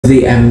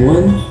day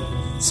everyone,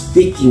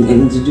 speaking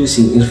and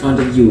introducing in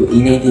front of you a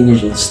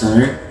 19-year-old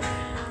stunner,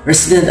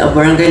 resident of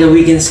Barangay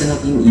Lawigan,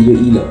 Sanokin,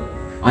 Iloilo.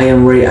 I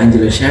am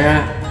Angelo,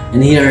 and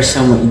here are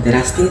some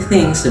interesting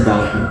things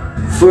about me.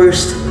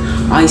 First,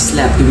 I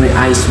slept with my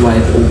eyes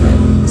wide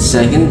open.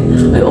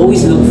 Second, I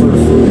always look for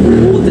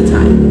food all the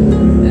time.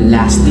 And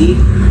lastly,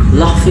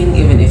 laughing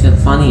even if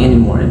not funny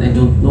anymore and I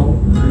don't know.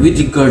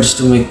 With regards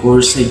to my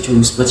course, I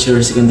chose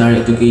Bachelor Secondary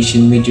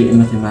Education major in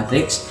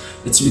Mathematics.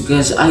 It's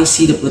because I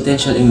see the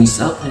potential in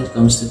myself when it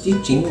comes to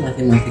teaching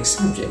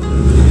mathematics subject.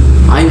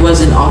 I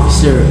was an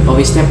officer of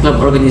a STEP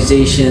club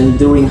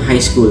organization during high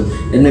school,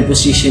 and my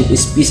position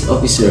is peace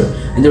officer,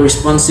 and the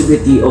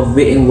responsibility of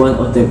being one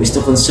of them is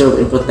to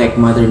conserve and protect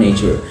Mother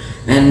Nature.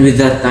 And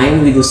with that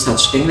time, we do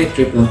such things like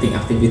tree planting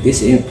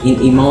activities in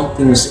a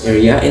mountainous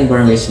area in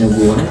Barangay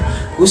Sinabuan,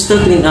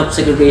 coastal cleanup,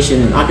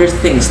 segregation, and other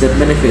things that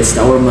benefits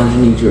our Mother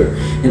Nature.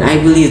 And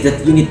I believe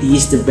that unity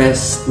is the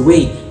best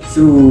way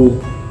to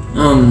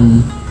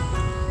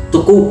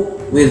cope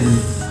with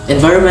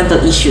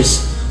environmental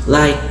issues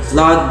like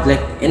flood,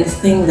 like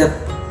anything that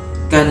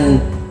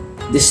can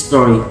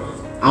destroy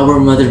our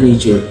Mother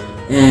Nature.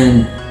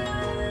 And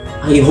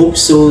I hope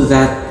so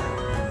that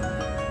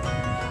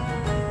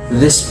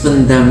this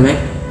pandemic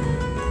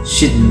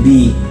should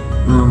be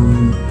a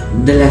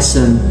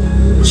lesson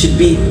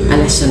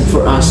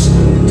for us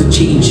to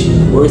change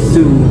or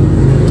to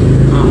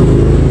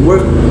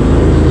work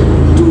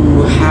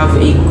to have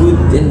a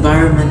good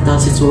environmental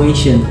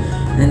situation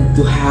and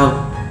to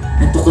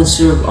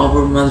conserve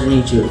our Mother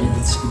Nature. And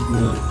it's